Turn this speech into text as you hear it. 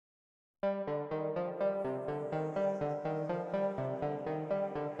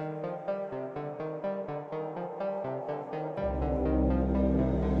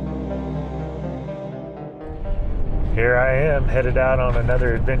Here I am, headed out on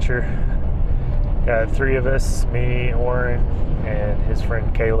another adventure. Got 3 of us, me, Oren, and his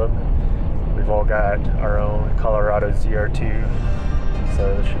friend Caleb. We've all got our own Colorado ZR2,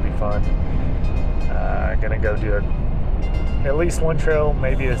 so this should be fun. Gonna go do at least one trail,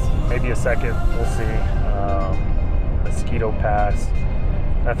 maybe a second, we'll see. Mosquito Pass,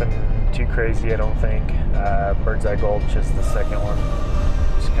 nothing too crazy I don't think. Birdseye Gulch is the second one,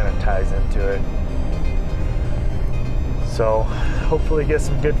 just kind of ties into it. So hopefully get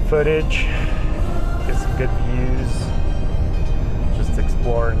some good footage, get some good views, just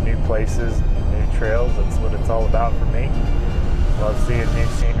exploring new places, new trails. That's what it's all about for me. Love seeing new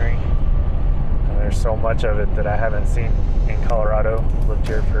scenery. And there's so much of it that I haven't seen in Colorado. Lived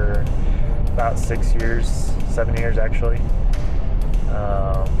here for about 7 years actually.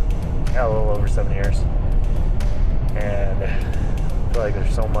 Yeah, a little over 7 years. And I feel like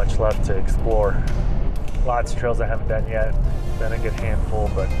there's so much left to explore. Lots of trails I haven't done yet. Been a good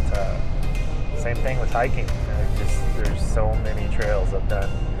handful, but same thing with hiking. There's so many trails. I've done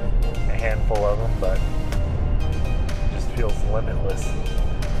a handful of them, but it just feels limitless.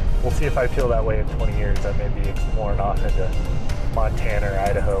 We'll see if I feel that way in 20 years. I may be exploring off into Montana or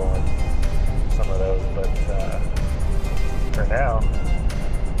Idaho and some of those, but for now,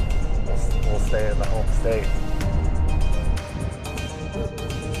 we'll stay in the home state.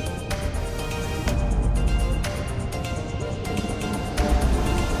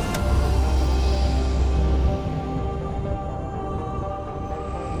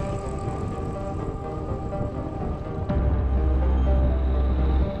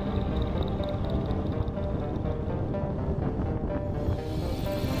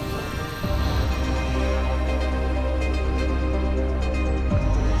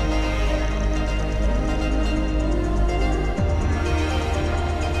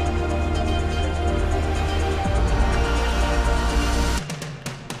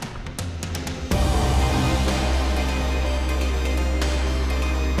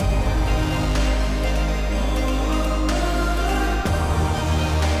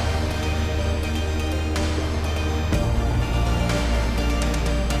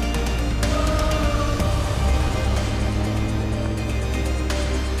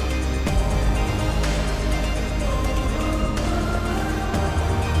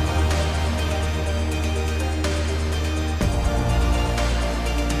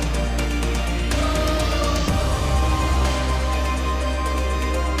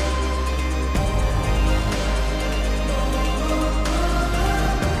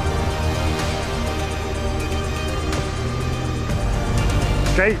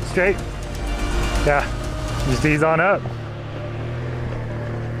 Straight. Yeah, just ease on up.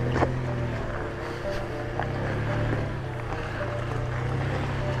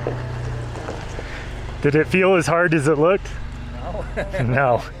 Did it feel as hard as it looked? No.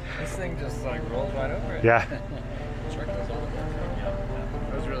 No. This thing just like rolled right over it. Yeah. It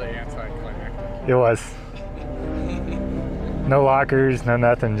was really anticlimactic. It was. No lockers, no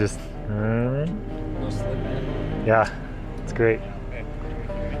nothing, just. No slip in. Yeah, it's great.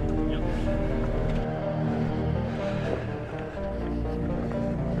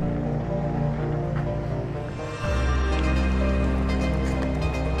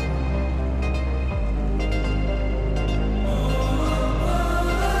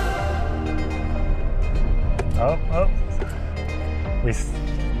 Oh,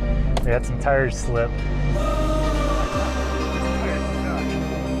 we had some tires slip.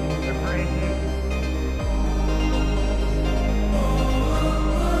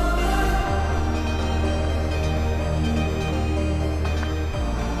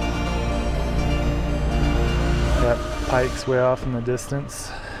 That pike's way off in the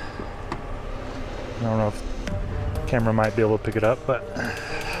distance. I don't know if the camera might be able to pick it up, but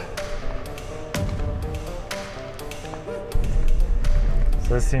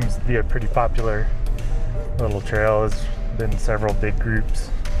so this seems to be a pretty popular little trail. There's been several big groups.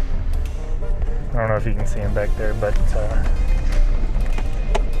 I don't know if you can see them back there, but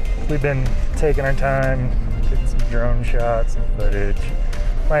we've been taking our time, getting some drone shots, some footage,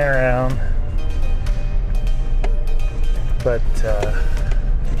 playing around. But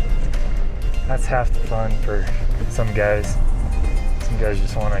that's half the fun for some guys. Some guys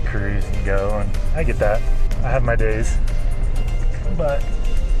just want to cruise and go, and I get that. I have my days. But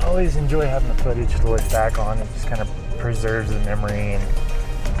I always enjoy having the footage to look back on. It just kind of preserves the memory, and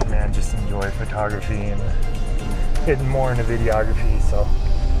man, I just enjoy photography and getting more into videography, so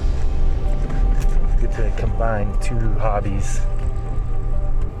get to combine 2 hobbies.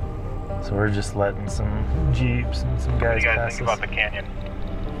 So we're just letting some Jeeps and some guys pass us. What do you guys think about the canyon?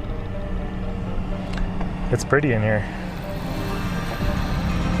 It's pretty in here.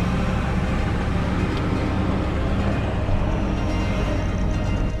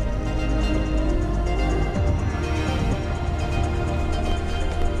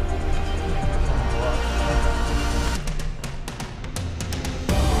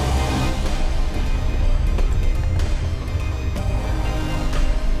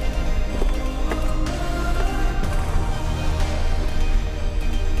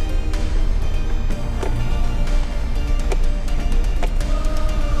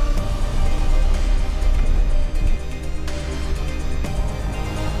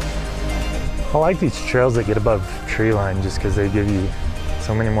 I like these trails that get above tree line just because they give you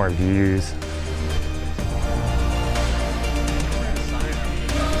so many more views.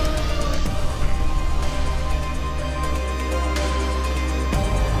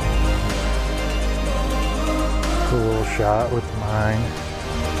 Cool little shot with mine.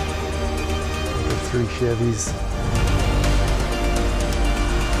 The 3 Chevys.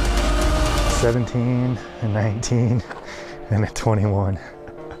 17, a 19, and a 21.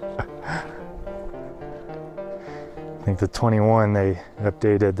 I think the 21, they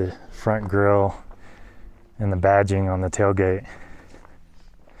updated the front grille and the badging on the tailgate.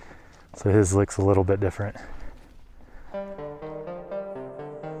 So his looks a little bit different. Some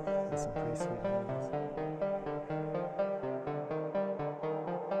pretty sweet ones.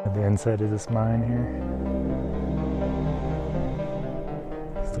 At the inside of this mine here.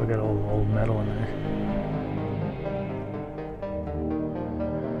 Still got old metal in there.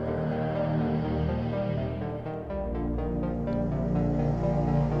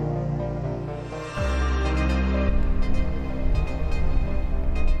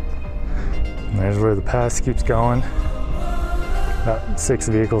 There's where the pass keeps going. About 6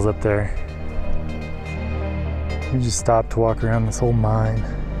 vehicles up there. You just stop to walk around this whole mine.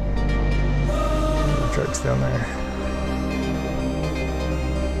 The truck's down there.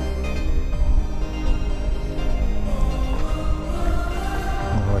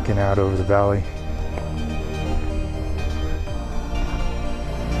 I'm looking out over the valley.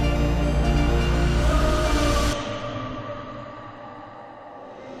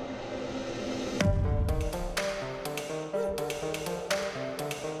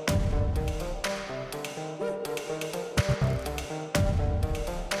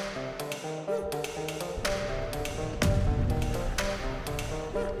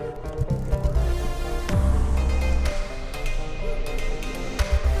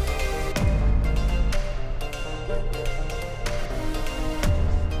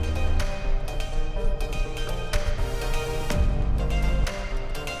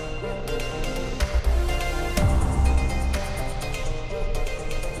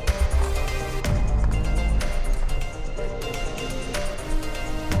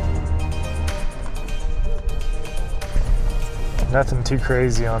 Nothing too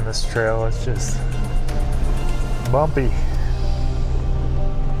crazy on this trail, it's just bumpy.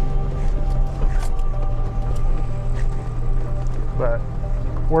 But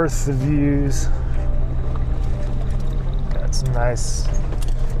worth the views. Got some nice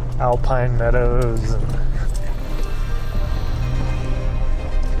alpine meadows and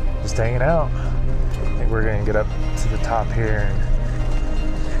just hanging out. I think we're gonna get up to the top here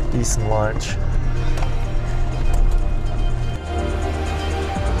and eat some lunch.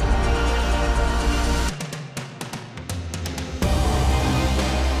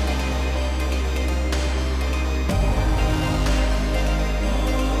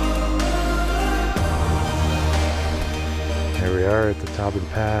 Here we are at the top of the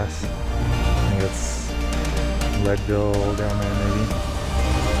pass. I think it's Leadville down there maybe.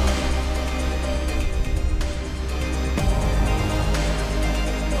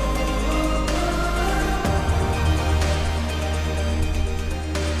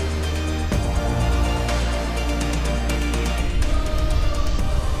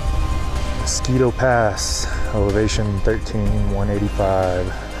 Mosquito Pass, elevation 13,185.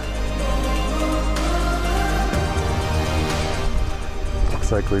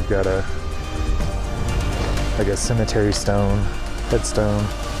 Looks like we've got a cemetery stone, headstone.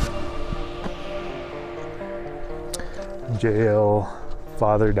 JL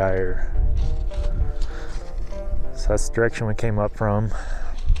Father Dyer. So that's the direction we came up from.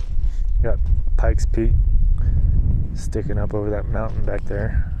 Got Pikes Peak sticking up over that mountain back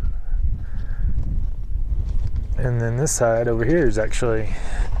there. And then this side over here is actually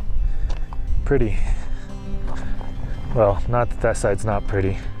pretty. Well, not that that side's not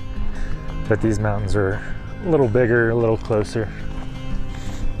pretty, but these mountains are a little bigger, a little closer.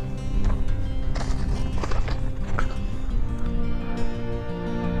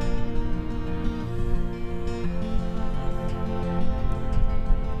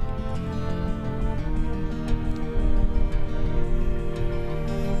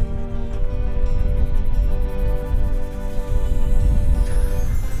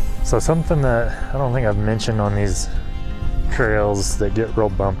 So something that I don't think I've mentioned on these trails that get real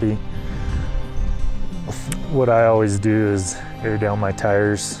bumpy, what I always do is air down my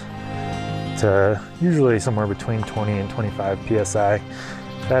tires to usually somewhere between 20 and 25 PSI. If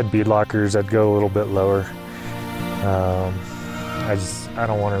I had bead lockers, I'd go a little bit lower. I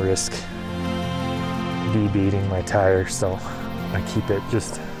don't want to risk beating my tire, so I keep it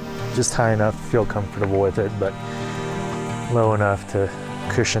just high enough to feel comfortable with it, but low enough to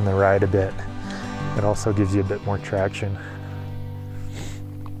cushion the ride a bit. It also gives you a bit more traction.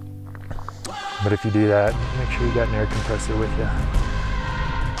 But if you do that, make sure you got an air compressor with you.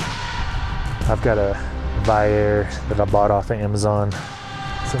 I've got a Vi-Air that I bought off of Amazon.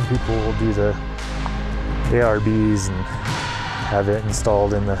 Some people will do the ARBs and have it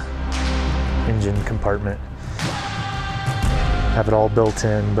installed in the engine compartment. Have it all built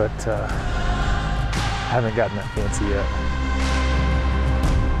in, but haven't gotten that fancy yet.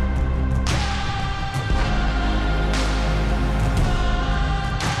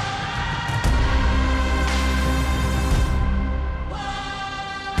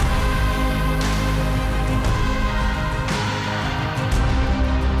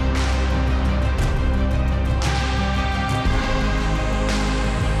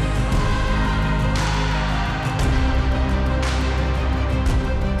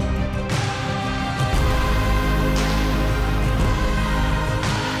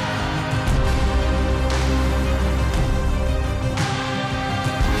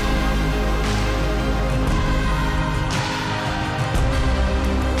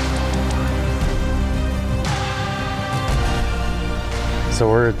 So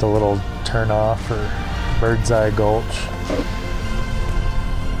we're at the little turnoff for Birdseye Gulch.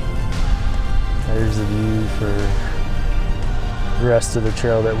 There's the view for the rest of the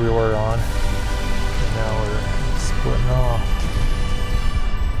trail that we were on. Now we're splitting off.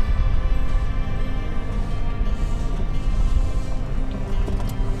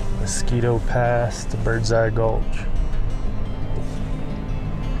 Mosquito Pass to Birdseye Gulch.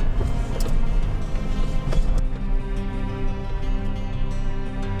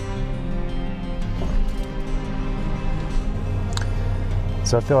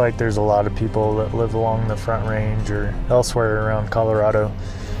 So I feel like there's a lot of people that live along the Front Range or elsewhere around Colorado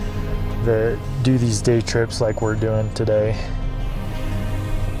that do these day trips like we're doing today.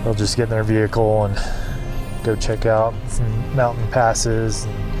 They'll just get in their vehicle and go check out some mountain passes.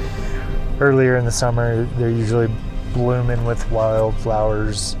 Earlier in the summer, they're usually blooming with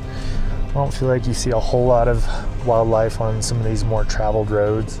wildflowers. I don't feel like you see a whole lot of wildlife on some of these more traveled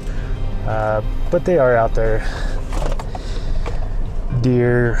roads, but they are out there.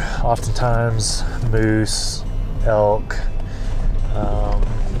 Deer, oftentimes moose, elk,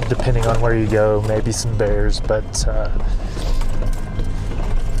 depending on where you go, maybe some bears, but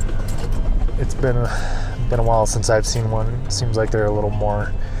it's been a while since I've seen one. It seems like they're a little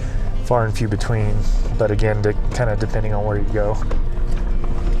more far and few between, but again, kind of depending on where you go.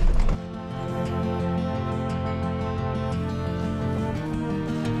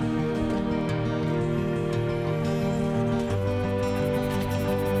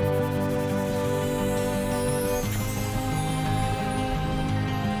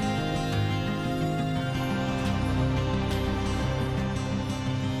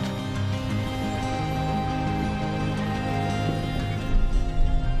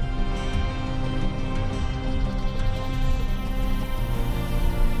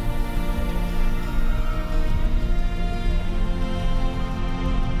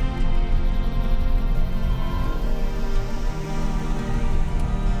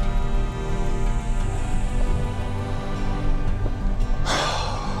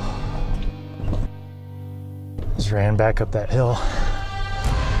 Ran back up that hill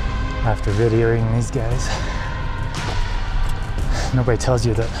after videoing these guys. Nobody tells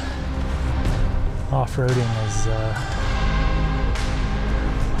you that off-roading is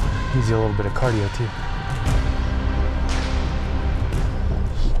gives you a little bit of cardio too.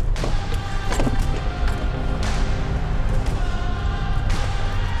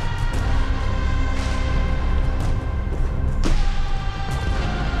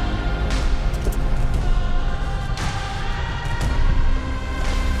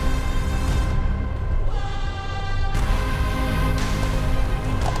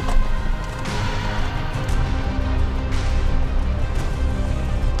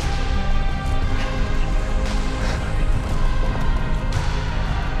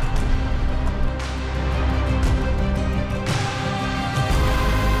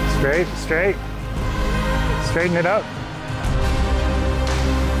 Straight. Straighten it up.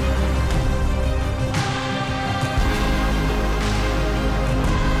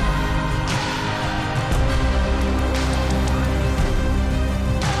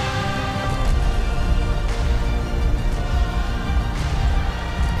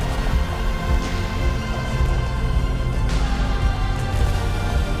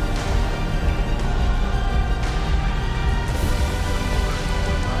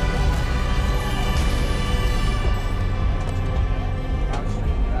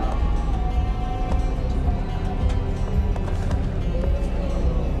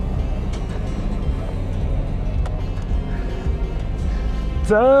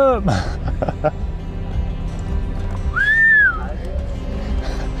 What's up?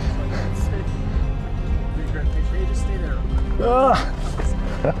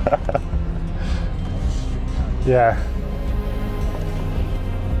 Yeah.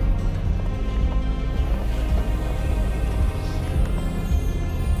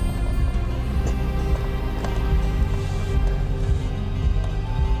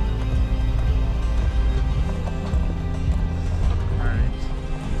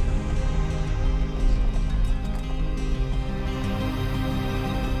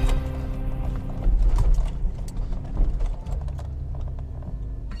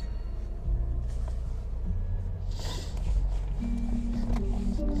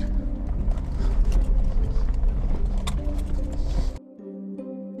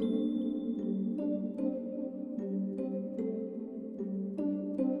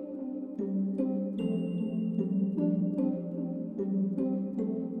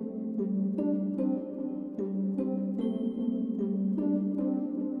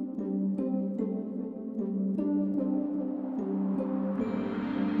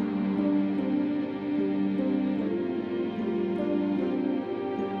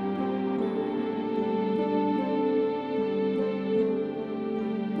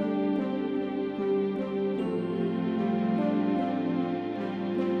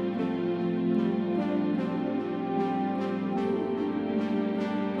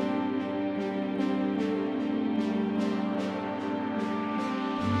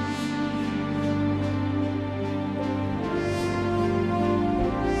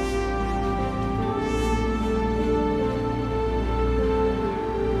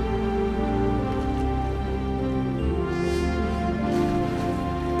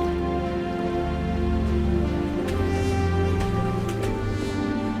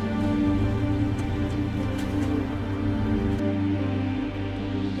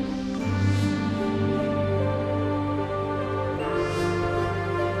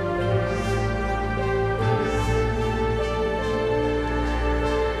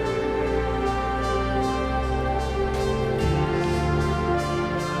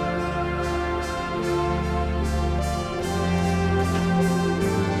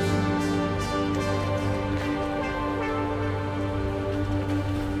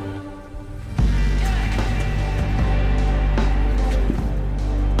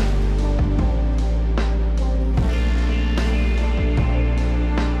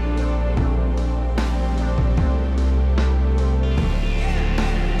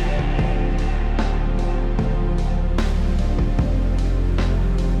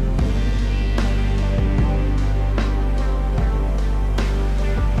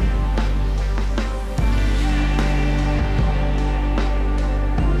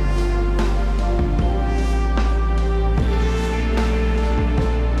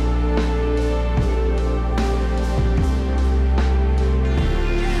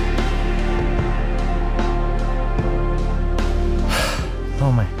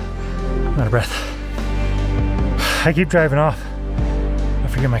 Breath. I keep driving off. I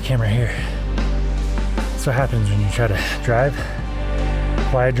forget my camera here. That's what happens when you try to drive,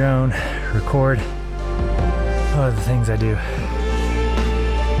 fly a drone, record. Oh, the things I do.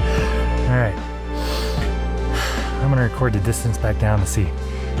 All right. I'm gonna record the distance back down to see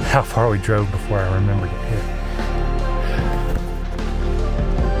how far we drove before I remembered it here.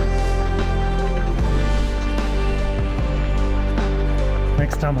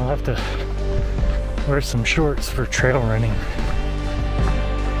 Next time I'll have to wear some shorts for trail running.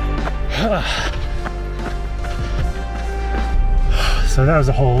 So that was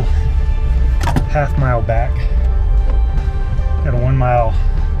a whole half-mile back. Got a 1 mile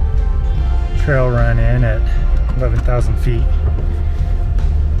trail run in at 11,000 feet.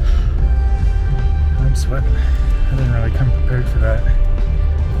 I'm sweating. I didn't really come prepared for that.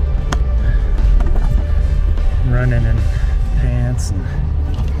 I'm running in pants and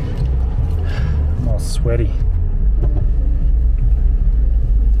I'm all sweaty.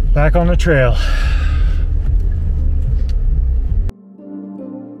 Back on the trail.